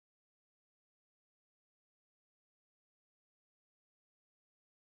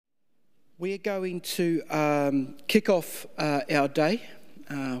We're going to kick off our day.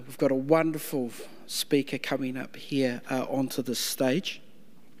 We've got a wonderful speaker coming up here onto the stage.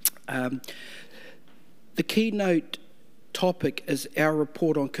 The keynote topic is our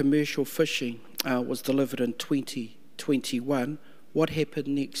report on commercial fishing. Was delivered in 2021. What happened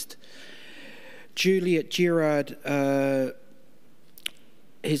next? Juliet Gerrard was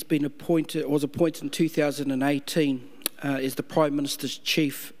appointed in 2018 as the Prime Minister's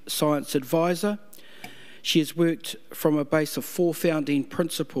Chief Science Advisor. She has worked from a base of 4 founding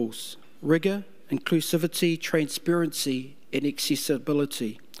principles: rigour, inclusivity, transparency and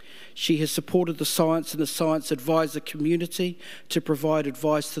accessibility. She has supported the science and the science advisor community to provide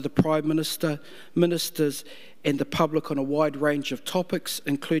advice to the Prime Minister, ministers and the public on a wide range of topics,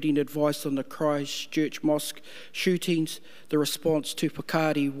 including advice on the Christchurch mosque shootings, the response to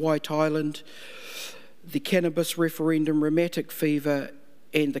Pakari White Island, the cannabis referendum, rheumatic fever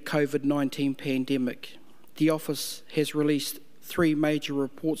and the COVID-19 pandemic. The office has released 3 major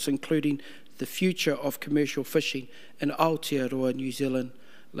reports, including the future of commercial fishing in Aotearoa, New Zealand.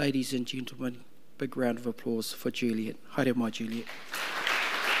 Ladies and gentlemen, big round of applause for Juliet. Haere mai, Juliet.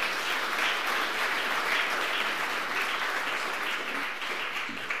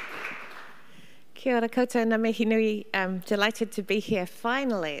 Kia ora koutou, ngā mihi nui. Delighted to be here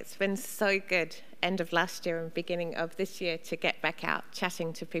finally. It's been so good, end of last year and beginning of this year, to get back out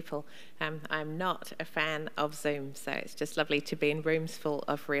chatting to people. I'm not a fan of Zoom, so it's just lovely to be in rooms full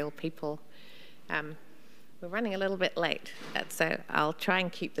of real people. We're running a little bit late, so I'll try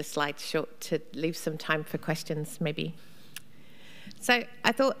and keep the slides short to leave some time for questions, maybe. So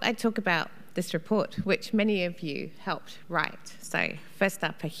I thought I'd talk about this report, which many of you helped write. So first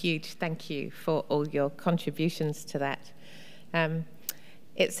up, a huge thank you for all your contributions to that.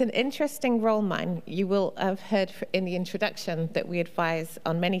 It's an interesting role mine. You will have heard in the introduction that we advise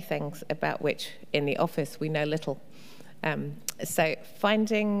on many things about which in the office we know little. So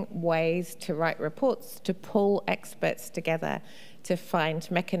finding ways to write reports, to pull experts together, to find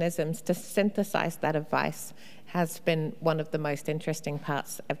mechanisms to synthesize that advice has been one of the most interesting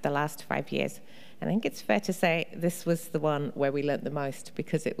parts of the last 5 years. And I think it's fair to say this was the one where we learnt the most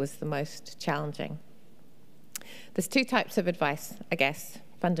because it was the most challenging. There's 2 types of advice, I guess,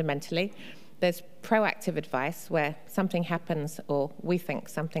 fundamentally. There's proactive advice where something happens or we think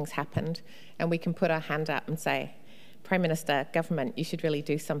something's happened and we can put our hand up and say, Prime Minister, government, you should really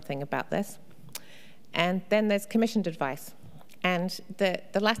do something about this. And then there's commissioned advice. And the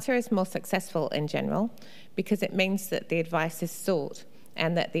latter is more successful in general because it means that the advice is sought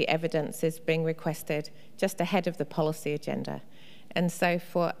and that the evidence is being requested just ahead of the policy agenda. And so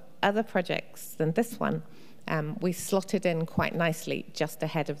for other projects than this one, we slotted in quite nicely just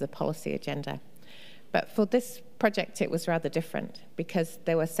ahead of the policy agenda. But for this project, it was rather different because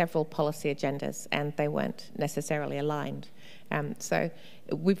there were several policy agendas and they weren't necessarily aligned. So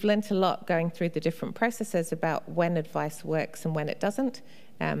we've learnt a lot going through the different processes about when advice works and when it doesn't,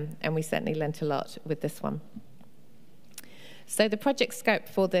 and we certainly learnt a lot with this one. So the project scope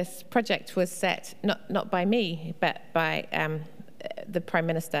for this project was set not by me, but by the Prime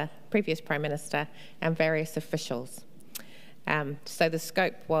Minister, previous Prime Minister, and various officials. So the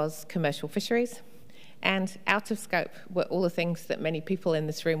scope was commercial fisheries, and out of scope were all the things that many people in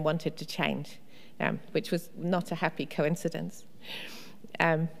this room wanted to change, which was not a happy coincidence.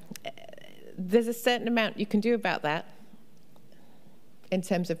 There's a certain amount you can do about that in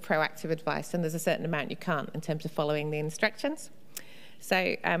terms of proactive advice, and there's a certain amount you can't in terms of following the instructions.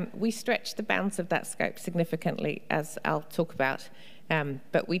 So we stretched the bounds of that scope significantly, as I'll talk about,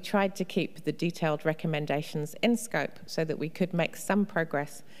 but we tried to keep the detailed recommendations in scope so that we could make some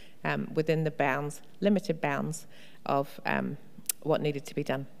progress within the bounds, limited bounds of what needed to be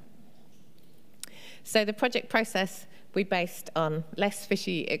done. So the project process we based on less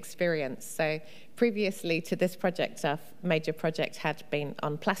fishy experience. So previously to this project, our major project had been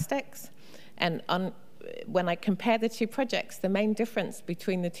on plastics. And when I compare the 2 projects, the main difference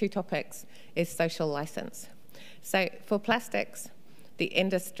between the 2 topics is social license. So for plastics, the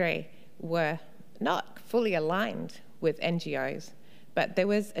industry were not fully aligned with NGOs, but there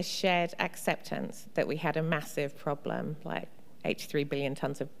was a shared acceptance that we had a massive problem, like 83 billion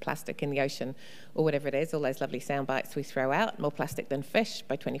tonnes of plastic in the ocean, or whatever it is, all those lovely sound bites we throw out, more plastic than fish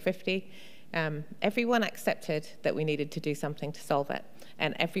by 2050. Everyone accepted that we needed to do something to solve it,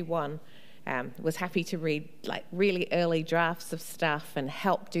 and everyone was happy to read like really early drafts of stuff and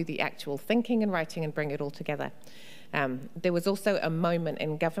help do the actual thinking and writing and bring it all together. There was also a moment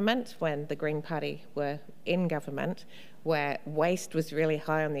in government when the Green Party were in government where waste was really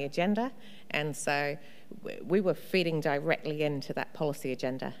high on the agenda. And so we were feeding directly into that policy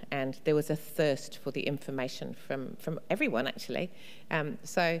agenda, and there was a thirst for the information from everyone, actually.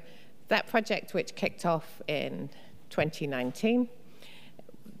 So that project, which kicked off in 2019,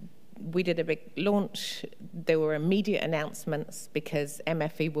 we did a big launch. There were immediate announcements because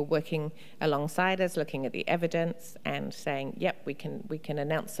MFE were working alongside us, looking at the evidence and saying, yep, we can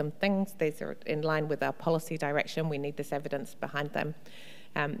announce some things. These are in line with our policy direction. We need this evidence behind them.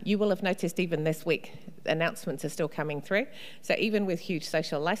 You will have noticed even this week, announcements are still coming through. So even with huge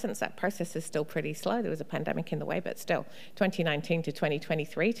social license, that process is still pretty slow. There was a pandemic in the way, but still, 2019 to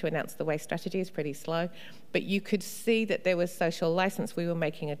 2023 to announce the waste strategy is pretty slow. But you could see that there was social license. We were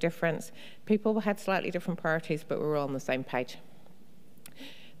making a difference. People had slightly different priorities, but we were all on the same page.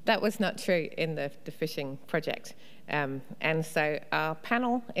 That was not true in the fishing project. And so our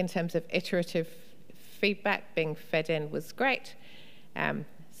panel, in terms of iterative feedback being fed in, was great.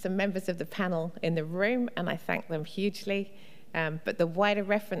 Some members of the panel in the room, and I thank them hugely, but the wider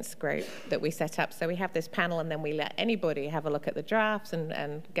reference group that we set up, so we have this panel and then we let anybody have a look at the drafts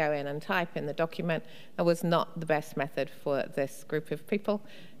and go in and type in the document. That was not the best method for this group of people.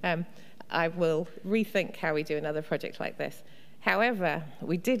 I will rethink how we do another project like this. However,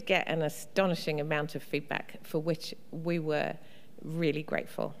 we did get an astonishing amount of feedback for which we were really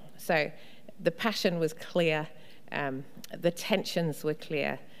grateful. So the passion was clear. The tensions were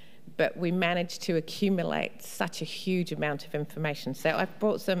clear, but we managed to accumulate such a huge amount of information. So I've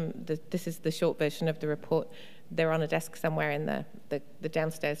brought this is the short version of the report. They're on a desk somewhere in the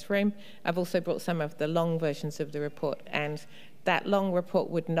downstairs room. I've also brought some of the long versions of the report, and that long report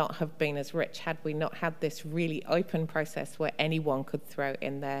would not have been as rich had we not had this really open process where anyone could throw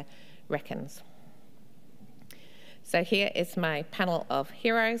in their reckons. So here is my panel of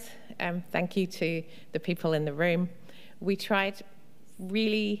heroes. Thank you to the people in the room. We tried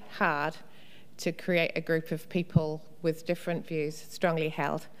really hard to create a group of people with different views, strongly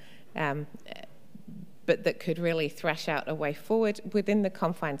held, but that could really thrash out a way forward within the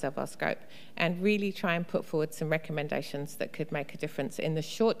confines of our scope and really try and put forward some recommendations that could make a difference in the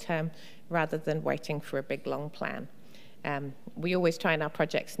short term rather than waiting for a big, long plan. We always try in our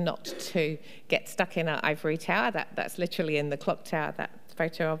projects not to get stuck in our ivory tower. That's literally in the clock tower, that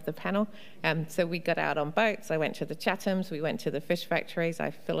photo of the panel. So we got out on boats. I went to the Chathams. We went to the fish factories.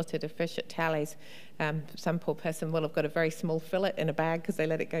 I filleted a fish at Tally's. Some poor person will have got a very small fillet in a bag because they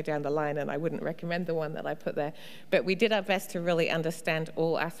let it go down the line, and I wouldn't recommend the one that I put there. But we did our best to really understand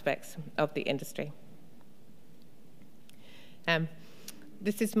all aspects of the industry.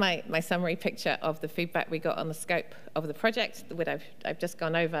 This is my summary picture of the feedback we got on the scope of the project, which I've just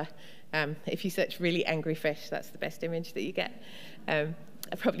gone over. If you search really angry fish, that's the best image that you get.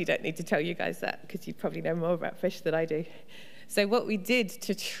 I probably don't need to tell you guys that because you probably know more about fish than I do. So what we did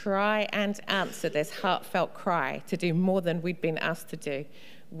to try and answer this heartfelt cry to do more than we'd been asked to do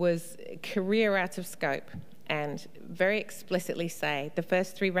was career out of scope and very explicitly say the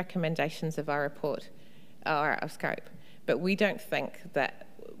first 3 recommendations of our report are out of scope. But we don't think that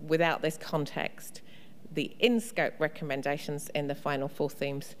without this context, the in-scope recommendations in the final 4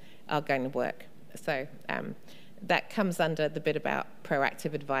 themes are going to work. So that comes under the bit about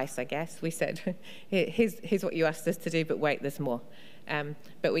proactive advice, I guess. We said, here's what you asked us to do, but wait, there's more.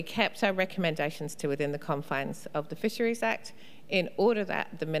 But we kept our recommendations to within the confines of the Fisheries Act in order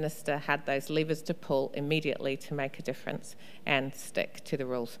that the minister had those levers to pull immediately to make a difference and stick to the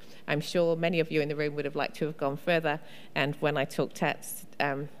rules. I'm sure many of you in the room would have liked to have gone further, and when I talked at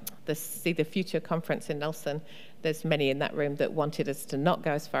the See the Future conference in Nelson, there's many in that room that wanted us to not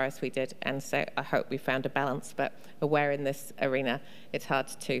go as far as we did, and so I hope we found a balance, but aware in this arena it's hard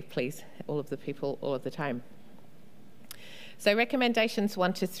to please all of the people all of the time. So recommendations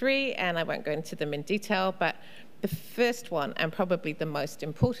 1 to 3, and I won't go into them in detail, but the first one, and probably the most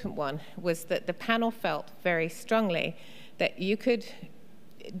important one, was that the panel felt very strongly that you could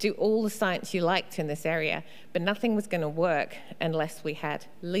do all the science you liked in this area, but nothing was going to work unless we had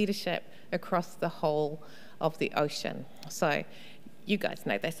leadership across the whole of the ocean. So you guys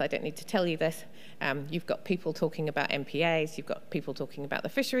know this, I don't need to tell you this. You've got people talking about MPAs, you've got people talking about the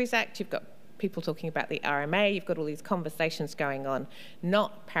Fisheries Act, you've got people talking about the RMA, you've got all these conversations going on,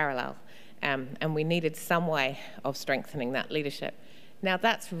 not parallel. And we needed some way of strengthening that leadership. Now,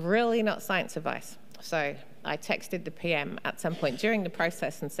 that's really not science advice. So I texted the PM at some point during the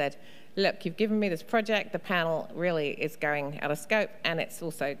process and said, look, you've given me this project, the panel really is going out of scope, and it's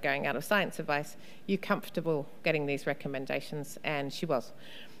also going out of science advice. You comfortable getting these recommendations? And she was.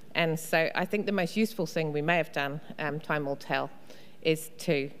 And so I think the most useful thing we may have done, time will tell, is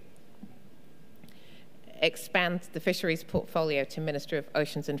to expand the fisheries portfolio to Minister of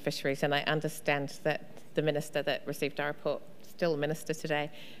Oceans and Fisheries, and I understand that the minister that received our report, still a minister today,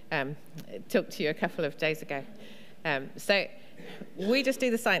 talked to you a couple of days ago. So we just do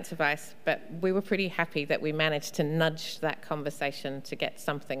the science advice, but we were pretty happy that we managed to nudge that conversation to get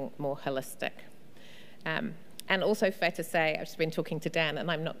something more holistic. And also fair to say, I've just been talking to Dan, and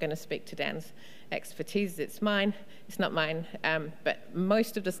I'm not going to speak to Dan's expertise. It's mine. It's not mine. But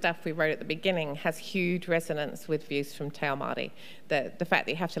most of the stuff we wrote at the beginning has huge resonance with views from Te Ao Māori. The fact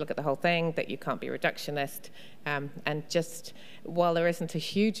that you have to look at the whole thing, that you can't be reductionist, and just while there isn't a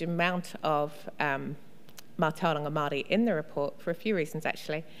huge amount of Mā Tauranga Māori in the report, for a few reasons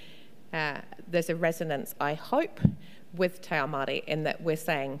actually, there's a resonance, I hope, with Te Ao Māori in that we're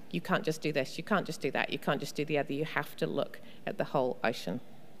saying you can't just do this, you can't just do that, you can't just do the other, you have to look at the whole ocean.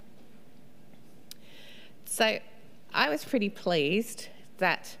 So I was pretty pleased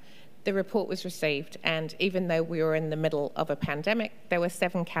that the report was received, and even though we were in the middle of a pandemic, there were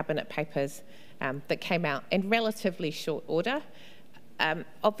 7 cabinet papers that came out in relatively short order.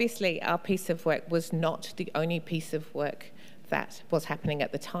 Obviously, our piece of work was not the only piece of work that was happening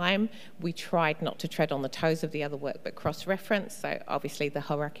at the time. We tried not to tread on the toes of the other work, but cross-reference. So obviously the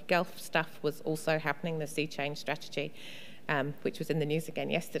Hauraki Gulf stuff was also happening, the sea change strategy, which was in the news again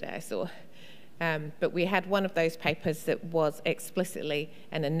yesterday, I saw. But we had one of those papers that was explicitly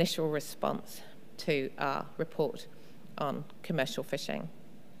an initial response to our report on commercial fishing.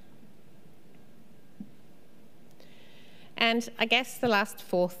 And I guess the last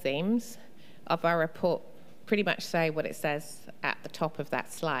 4 themes of our report pretty much say what it says at the top of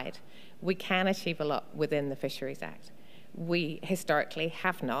that slide. We can achieve a lot within the Fisheries Act. We historically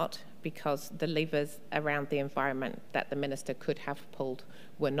have not, because the levers around the environment that the minister could have pulled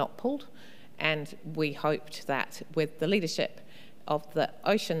were not pulled. And we hoped that with the leadership of the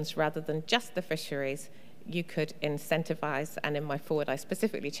oceans rather than just the fisheries, you could incentivise, and in my forward I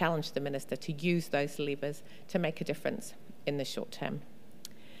specifically challenged the minister to use those levers to make a difference in the short term.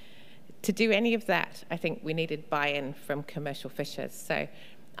 To do any of that, I think we needed buy-in from commercial fishers. So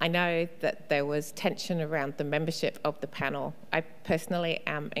I know that there was tension around the membership of the panel. I personally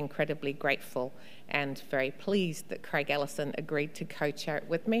am incredibly grateful and very pleased that Craig Ellison agreed to co-chair it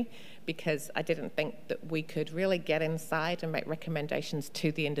with me, because I didn't think that we could really get inside and make recommendations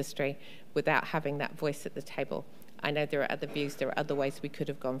to the industry without having that voice at the table. I know there are other views, there are other ways we could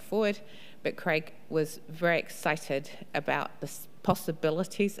have gone forward, but Craig was very excited about the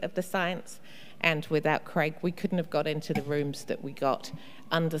possibilities of the science, and without Craig, we couldn't have got into the rooms that we got,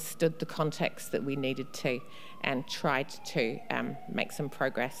 understood the context that we needed to, and tried to make some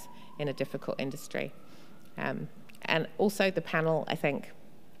progress in a difficult industry. And also the panel, I think,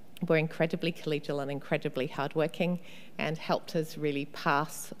 were incredibly collegial and incredibly hardworking, and helped us really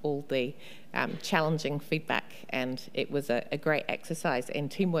pass all the challenging feedback. And it was a great exercise in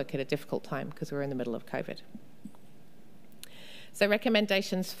teamwork at a difficult time, because we were in the middle of COVID. So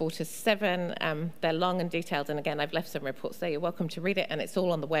recommendations 4 to 7, they're long and detailed, and again, I've left some reports there. You're welcome to read it, and it's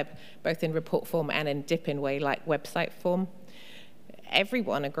all on the web, both in report form and in dip-in-way, like website form.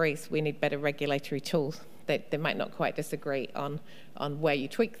 Everyone agrees we need better regulatory tools. They might not quite disagree on where you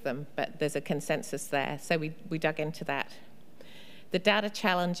tweak them, but there's a consensus there, so we dug into that. The data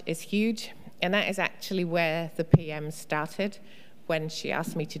challenge is huge, and that is actually where the PM started. When she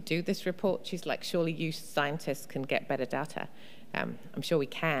asked me to do this report, she's like, surely you scientists can get better data. I'm sure we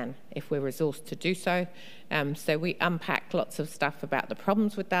can if we're resourced to do so. So we unpacked lots of stuff about the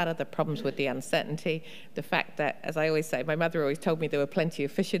problems with data, the problems with the uncertainty, the fact that, as I always say, my mother always told me there were plenty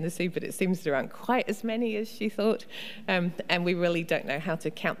of fish in the sea, but it seems there aren't quite as many as she thought. And we really don't know how to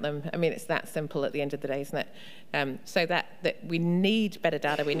count them. I mean, it's that simple at the end of the day, isn't it? So that we need better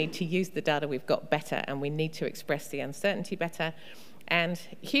data, we need to use the data we've got better, and we need to express the uncertainty better. And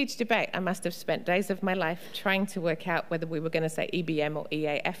huge debate. I must have spent days of my life trying to work out whether we were going to say EBM or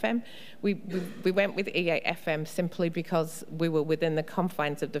EAFM. We went with EAFM simply because we were within the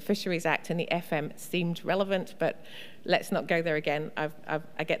confines of the Fisheries Act, and the FM seemed relevant, but let's not go there again.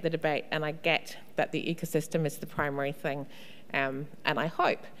 I get the debate, and I get that the ecosystem is the primary thing. And I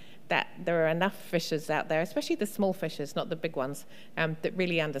hope that there are enough fishers out there, especially the small fishers, not the big ones, that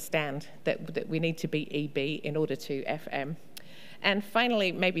really understand that we need to be EB in order to FM. And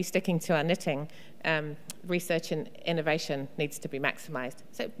finally, maybe sticking to our knitting, research and innovation needs to be maximised.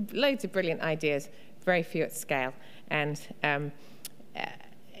 So loads of brilliant ideas, very few at scale. And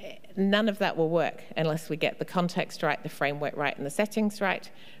none of that will work unless we get the context right, the framework right, and the settings right.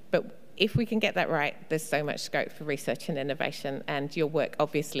 But if we can get that right, there's so much scope for research and innovation. And your work,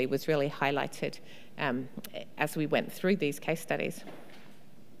 obviously, was really highlighted as we went through these case studies.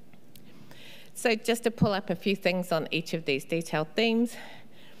 So just to pull up a few things on each of these detailed themes.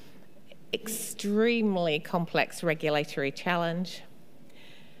 Extremely complex regulatory challenge.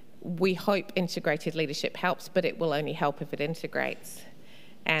 We hope integrated leadership helps, but it will only help if it integrates.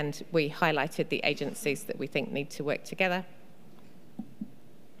 And we highlighted the agencies that we think need to work together.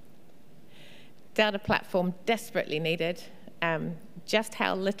 Data platform desperately needed. Just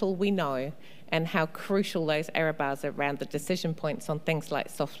how little we know and how crucial those error bars around the decision points on things like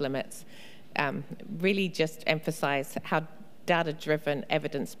soft limits really just emphasize how data-driven,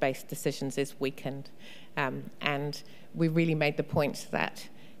 evidence-based decisions is weakened. And we really made the point that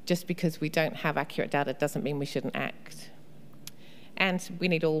just because we don't have accurate data doesn't mean we shouldn't act. And we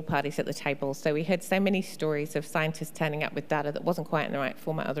need all parties at the table. So we heard so many stories of scientists turning up with data that wasn't quite in the right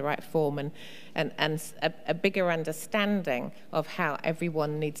format or the right form, and a bigger understanding of how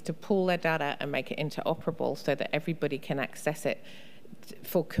everyone needs to pool their data and make it interoperable so that everybody can access it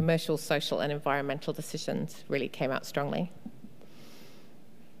for commercial, social, and environmental decisions really came out strongly.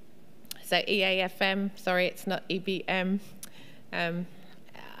 So EAFM, sorry, it's not EBM.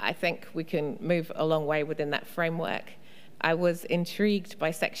 I think we can move a long way within that framework. I was intrigued by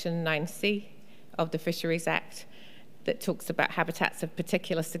Section 9C of the Fisheries Act that talks about habitats of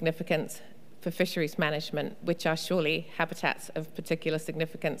particular significance for fisheries management, which are surely habitats of particular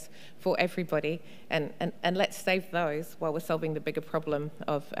significance for everybody. And let's save those while we're solving the bigger problem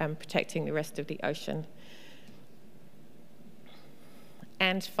of protecting the rest of the ocean.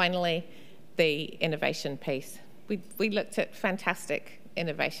 And finally, the innovation piece. We looked at fantastic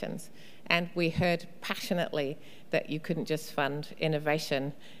innovations, and we heard passionately that you couldn't just fund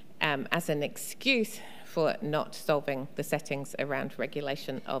innovation as an excuse for not solving the settings around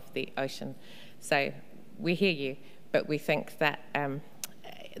regulation of the ocean. So we hear you, but we think that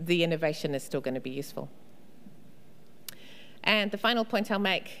the innovation is still going to be useful. And the final point I'll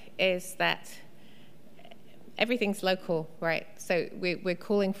make is that everything's local, right? So we're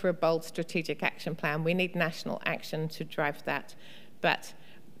calling for a bold strategic action plan. We need national action to drive that, but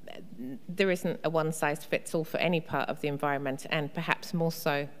there isn't a one-size-fits-all for any part of the environment, and perhaps more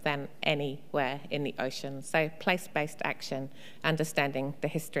so than anywhere in the ocean. So place-based action, understanding the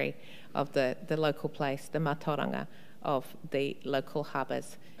history of the local place, the mātauranga of the local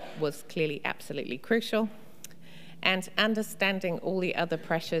harbours, was clearly absolutely crucial. And understanding all the other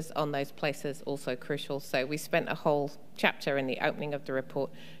pressures on those places also crucial. So we spent a whole chapter in the opening of the report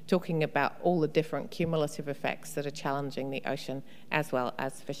talking about all the different cumulative effects that are challenging the ocean as well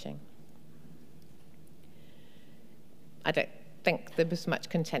as fishing. I don't think there was much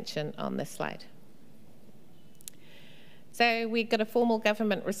contention on this slide. So we got a formal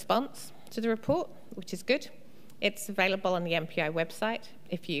government response to the report, which is good. It's available on the MPI website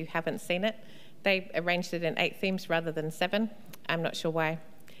if you haven't seen it. They arranged it in 8 themes rather than 7. I'm not sure why.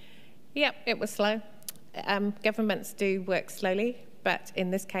 Yep, it was slow. Governments do work slowly, but in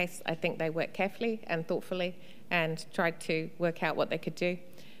this case, I think they worked carefully and thoughtfully and tried to work out what they could do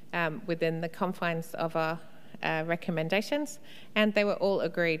within the confines of our recommendations. And they were all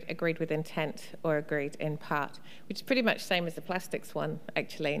agreed with intent or agreed in part, which is pretty much the same as the plastics one,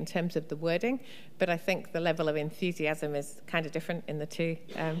 actually, in terms of the wording. But I think the level of enthusiasm is kind of different in the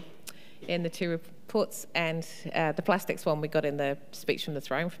two reports, and the plastics one we got in the speech from the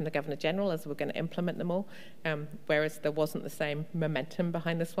throne from the Governor-General as we're going to implement them all, whereas there wasn't the same momentum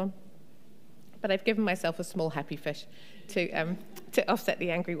behind this one. But I've given myself a small happy fish to offset the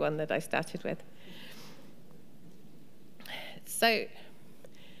angry one that I started with. So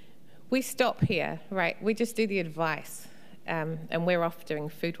we stop here, right? We just do the advice, and we're off doing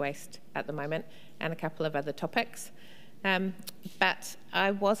food waste at the moment and a couple of other topics. But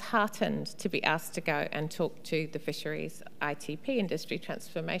I was heartened to be asked to go and talk to the Fisheries ITP, Industry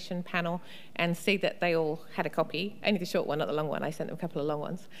Transformation Panel, and see that they all had a copy, only the short one, not the long one. I sent them a couple of long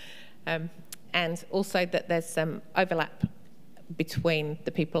ones. And also that there's some overlap between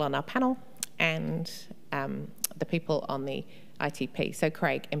the people on our panel and the people on the ITP, so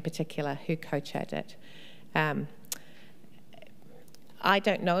Craig in particular, who co-chaired it. I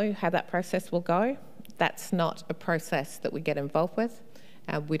don't know how that process will go. That's not a process that we get involved with.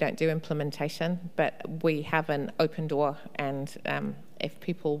 We don't do implementation, but we have an open door, and if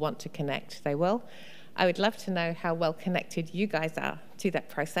people want to connect, they will. I would love to know how well connected you guys are to that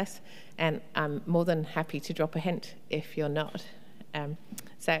process, and I'm more than happy to drop a hint if you're not.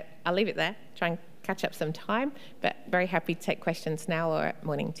 So I'll leave it there, try and catch up some time, but very happy to take questions now or at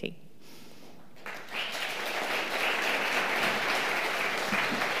morning tea.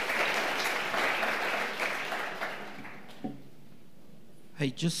 Hey,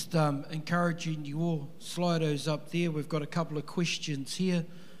 just encouraging your Slidos up there. We've got a couple of questions here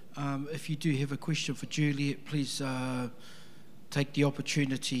If you do have a question for Juliet, please take the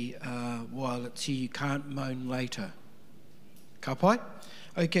opportunity while it's here. You can't moan later. Ka pai?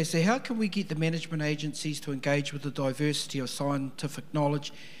 Okay, so how can we get the management agencies to engage with the diversity of scientific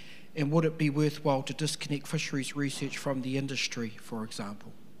knowledge, and would it be worthwhile to disconnect fisheries research from the industry, for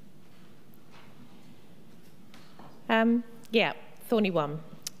example? Yeah, thorny one.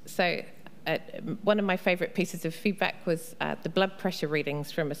 So one of my favourite pieces of feedback was the blood pressure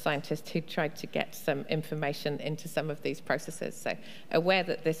readings from a scientist who tried to get some information into some of these processes. So aware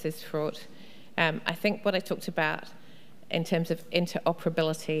that this is fraught. I think what I talked about in terms of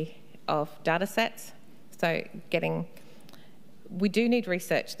interoperability of data sets, so we do need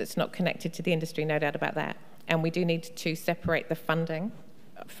research that's not connected to the industry, no doubt about that. And we do need to separate the funding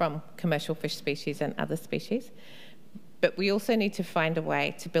from commercial fish species and other species. But we also need to find a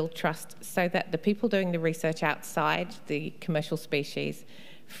way to build trust so that the people doing the research outside the commercial species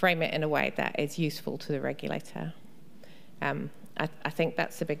frame it in a way that is useful to the regulator. I think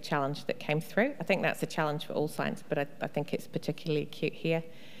that's a big challenge that came through. I think that's a challenge for all science, but I think it's particularly acute here.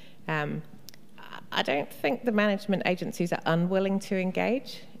 I don't think the management agencies are unwilling to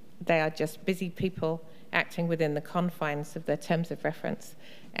engage. They are just busy people acting within the confines of their terms of reference,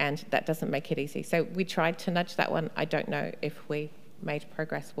 and that doesn't make it easy. So we tried to nudge that one. I don't know if we made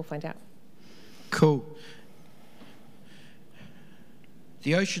progress. We'll find out. Cool.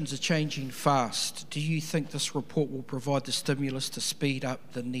 The oceans are changing fast. Do you think this report will provide the stimulus to speed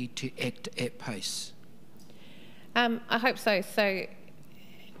up the need to act at pace? I hope so. So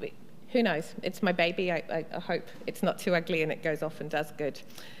who knows? It's my baby. I hope it's not too ugly and it goes off and does good.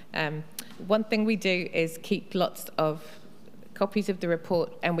 One thing we do is keep lots of copies of the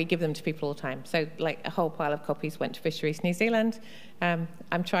report, and we give them to people all the time. So like a whole pile of copies went to Fisheries New Zealand. I'm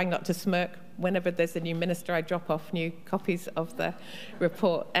trying not to smirk. Whenever there's a new minister, I drop off new copies of the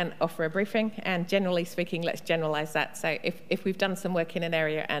report and offer a briefing. And generally speaking, let's generalise that. So if we've done some work in an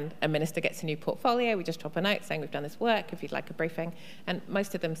area and a minister gets a new portfolio, we just drop a note saying we've done this work, if you'd like a briefing. And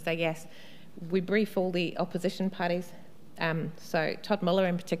most of them say yes. We brief all the opposition parties. So Todd Muller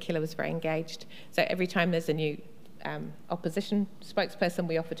in particular was very engaged. So every time there's a new opposition spokesperson,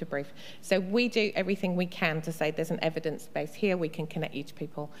 we offer to brief. So we do everything we can to say there's an evidence base here, we can connect you to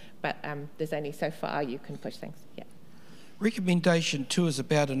people, but there's only so far you can push things. Yeah. Recommendation 2 is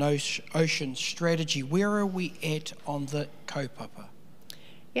about an ocean strategy. Where are we at on the kaupapa?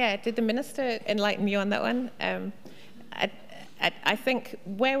 Yeah, did the minister enlighten you on that one? I think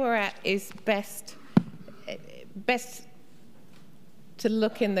where we're at is best to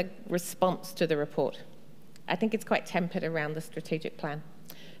look in the response to the report. I think it's quite tempered around the strategic plan.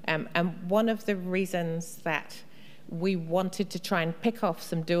 And one of the reasons that we wanted to try and pick off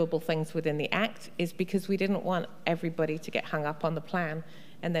some doable things within the Act is because we didn't want everybody to get hung up on the plan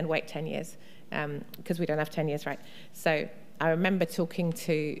and then wait 10 years, because we don't have 10 years, right? So I remember talking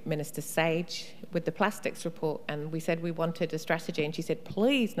to Minister Sage with the plastics report, and we said we wanted a strategy, and she said,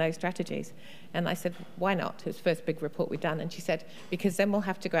 please, no strategies. And I said, why not? It was the first big report we've done. And she said, because then we'll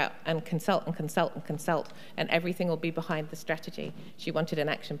have to go out and consult and consult and consult, and everything will be behind the strategy. She wanted an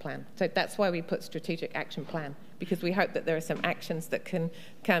action plan. So that's why we put strategic action plan, because we hope that there are some actions that can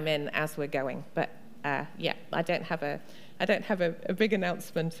come in as we're going. But yeah, I don't have a big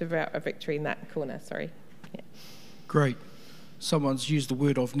announcement about a victory in that corner, sorry. Yeah. Great. Someone's used the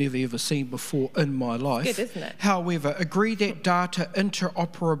word I've never ever seen before in my life. Good, isn't it? However, agree that data,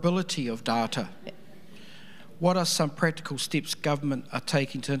 interoperability of data. Yeah. What are some practical steps government are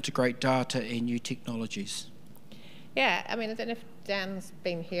taking to integrate data and new technologies? Yeah, I mean, I don't know if Dan's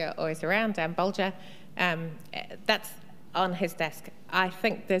been here or is around, Dan Bolger. That's on his desk. I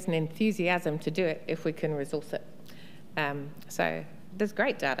think there's an enthusiasm to do it if we can resource it. So there's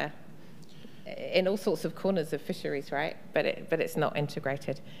great data in all sorts of corners of fisheries, right? But it's not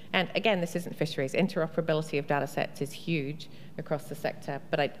integrated. And again, this isn't fisheries. Interoperability of data sets is huge across the sector.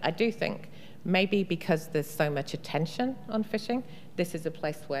 But I do think maybe because there's so much attention on fishing, this is a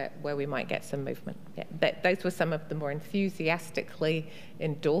place where we might get some movement. Yeah, those were some of the more enthusiastically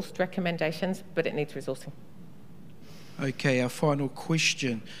endorsed recommendations, but it needs resourcing. Okay, our final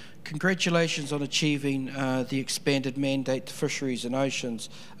question. Congratulations on achieving the expanded mandate to fisheries and oceans,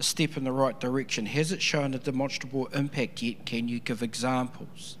 a step in the right direction. Has it shown a demonstrable impact yet? Can you give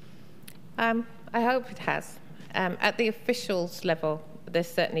examples? I hope it has. At the officials level,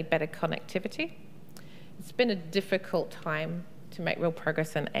 there's certainly better connectivity. It's been a difficult time to make real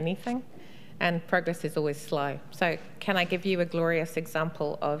progress on anything, and progress is always slow. So can I give you a glorious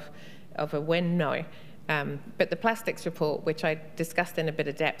example of a win? No. But the plastics report, which I discussed in a bit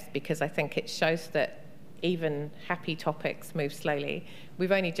of depth because I think it shows that even happy topics move slowly.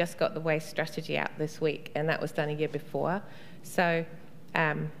 We've only just got the waste strategy out this week, and that was done a year before. So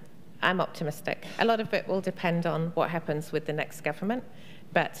I'm optimistic. A lot of it will depend on what happens with the next government,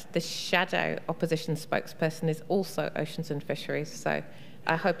 but the shadow opposition spokesperson is also Oceans and Fisheries. So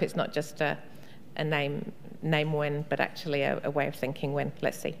I hope it's not just a name win, but actually a way of thinking win.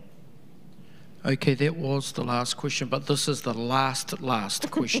 Let's see. Okay, that was the last question, but this is the last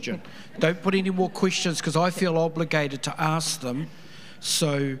question. Don't put any more questions because I feel obligated to ask them.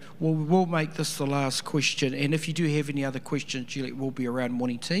 So we'll make this the last question. And if you do have any other questions, Juliet will be around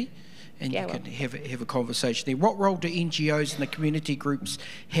morning tea, and you can have a conversation there. What role do NGOs and the community groups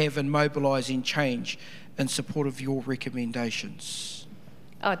have in mobilising change in support of your recommendations?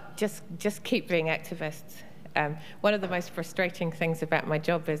 Oh, just keep being activists. One of the most frustrating things about my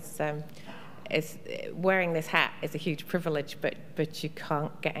job is wearing this hat is a huge privilege, but you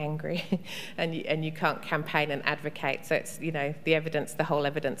can't get angry, and you can't campaign and advocate. So it's, you know, the evidence, the whole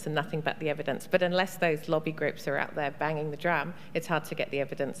evidence, and nothing but the evidence. But unless those lobby groups are out there banging the drum, it's hard to get the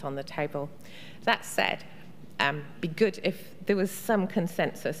evidence on the table. That said, be good if there was some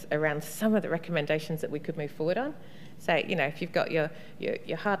consensus around some of the recommendations that we could move forward on. So, you know, if you've got your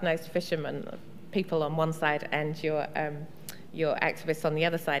hard-nosed fishermen people on one side and your activists on the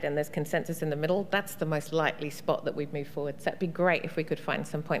other side, and there's consensus in the middle, that's the most likely spot that we'd move forward. So it'd be great if we could find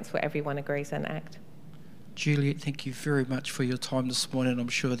some points where everyone agrees and act. Juliet, thank you very much for your time this morning. I'm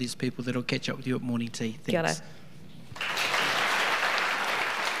sure there's people that'll catch up with you at morning tea. Thanks. Kia ora.